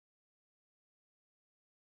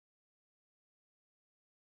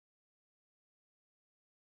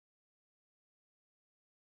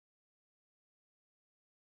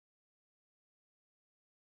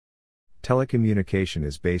Telecommunication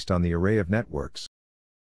is based on the array of networks.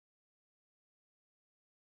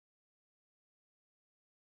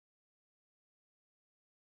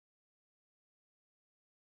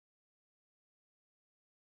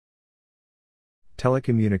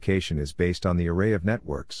 Telecommunication is based on the array of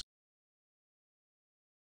networks.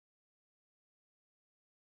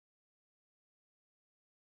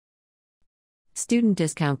 Student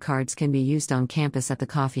discount cards can be used on campus at the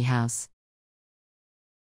coffee house.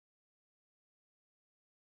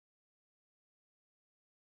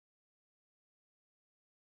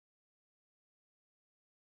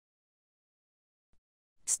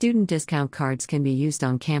 Student discount cards can be used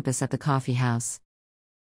on campus at the coffee house.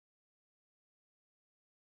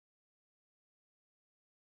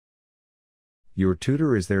 Your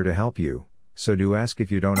tutor is there to help you, so do ask if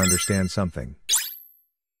you don't understand something.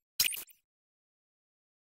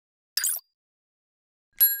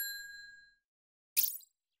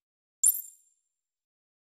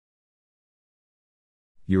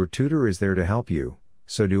 Your tutor is there to help you,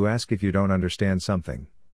 so do ask if you don't understand something.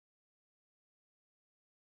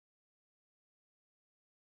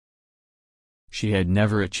 She had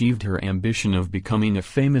never achieved her ambition of becoming a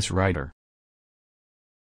famous writer.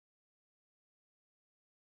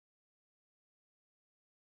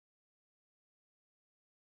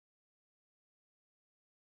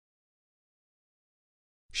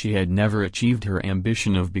 She had never achieved her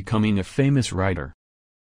ambition of becoming a famous writer.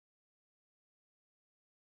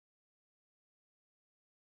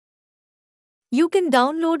 You can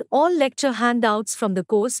download all lecture handouts from the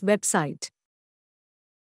course website.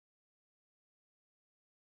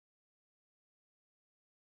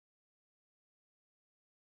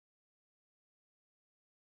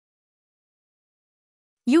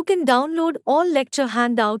 You can download all lecture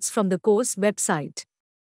handouts from the course website.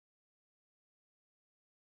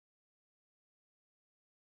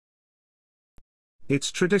 It's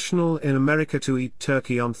traditional in America to eat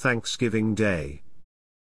turkey on Thanksgiving Day.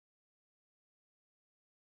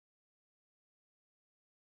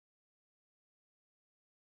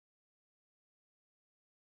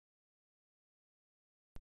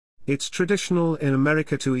 It's traditional in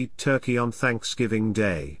America to eat turkey on Thanksgiving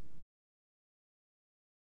Day.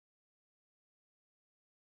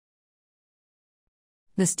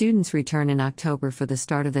 The students return in October for the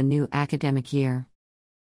start of the new academic year.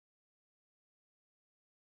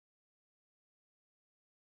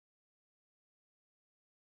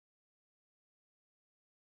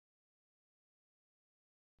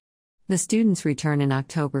 The students return in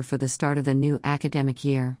October for the start of the new academic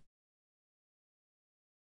year.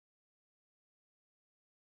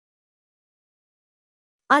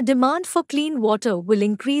 Our demand for clean water will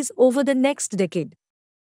increase over the next decade.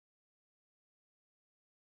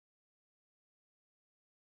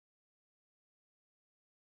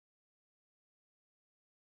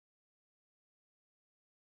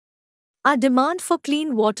 Our demand for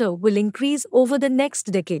clean water will increase over the next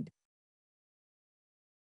decade.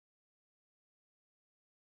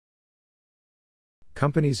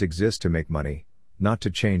 Companies exist to make money, not to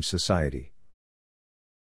change society.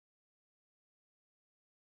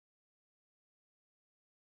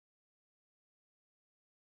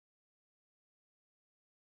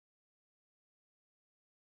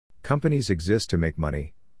 Companies exist to make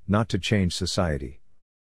money, not to change society.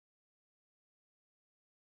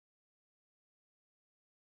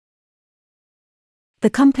 The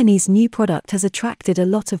company's new product has attracted a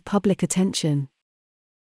lot of public attention.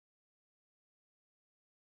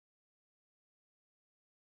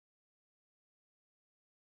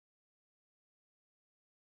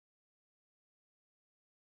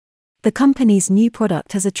 The company's new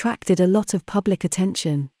product has attracted a lot of public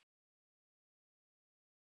attention.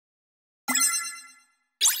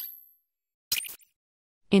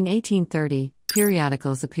 In 1830,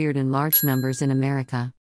 periodicals appeared in large numbers in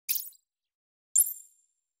America.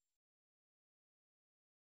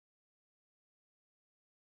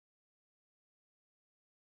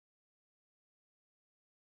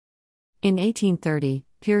 In 1830,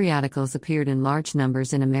 periodicals appeared in large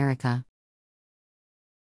numbers in America.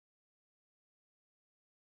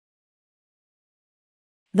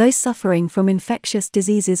 Those suffering from infectious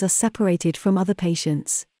diseases are separated from other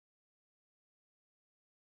patients.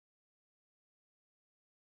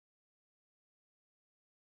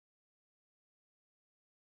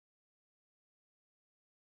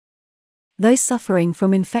 Those suffering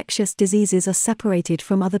from infectious diseases are separated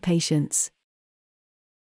from other patients.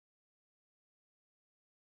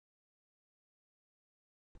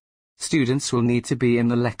 Students will need to be in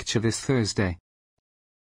the lecture this Thursday.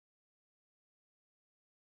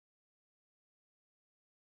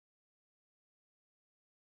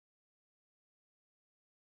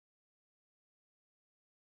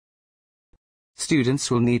 Students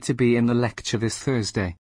will need to be in the lecture this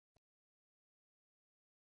Thursday.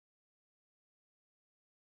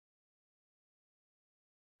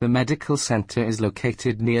 The medical center is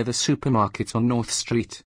located near the supermarket on North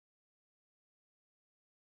Street.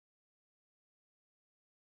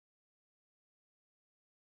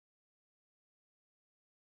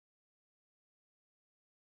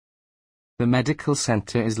 The medical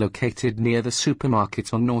center is located near the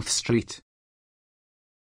supermarket on North Street.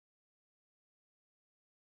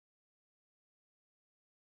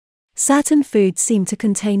 Certain foods seem to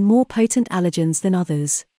contain more potent allergens than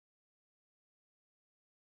others.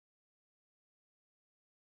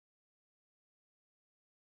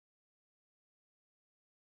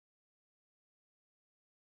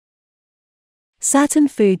 Certain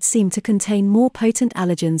foods seem to contain more potent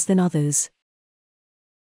allergens than others.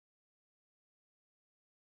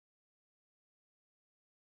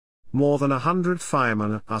 More than 100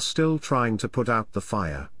 firemen are still trying to put out the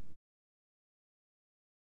fire.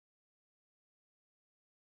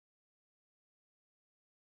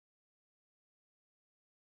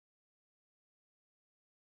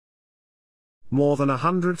 More than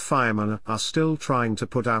 100 firemen are still trying to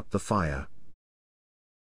put out the fire.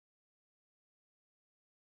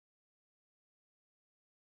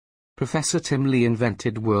 Professor Tim Lee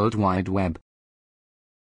invented World Wide Web.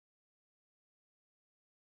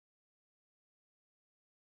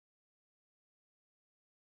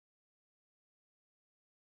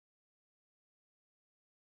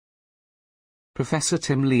 Professor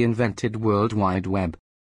Tim Lee invented World Wide Web.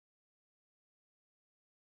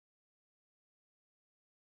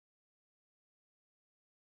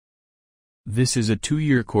 This is a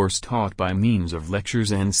 2-year course taught by means of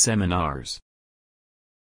lectures and seminars.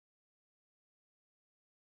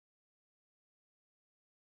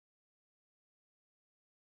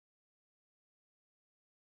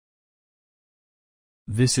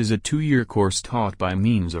 This is a 2-year course taught by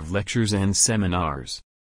means of lectures and seminars.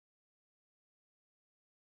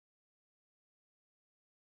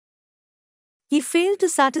 He failed to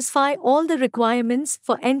satisfy all the requirements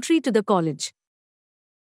for entry to the college.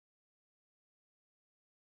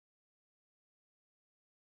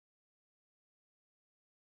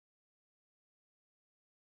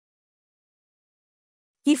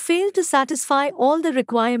 He failed to satisfy all the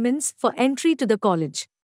requirements for entry to the college.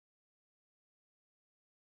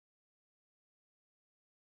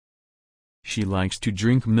 She likes to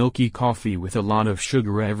drink milky coffee with a lot of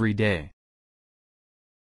sugar every day.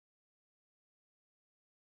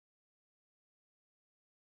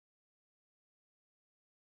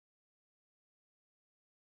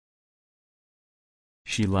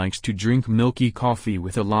 She likes to drink milky coffee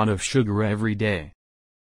with a lot of sugar every day.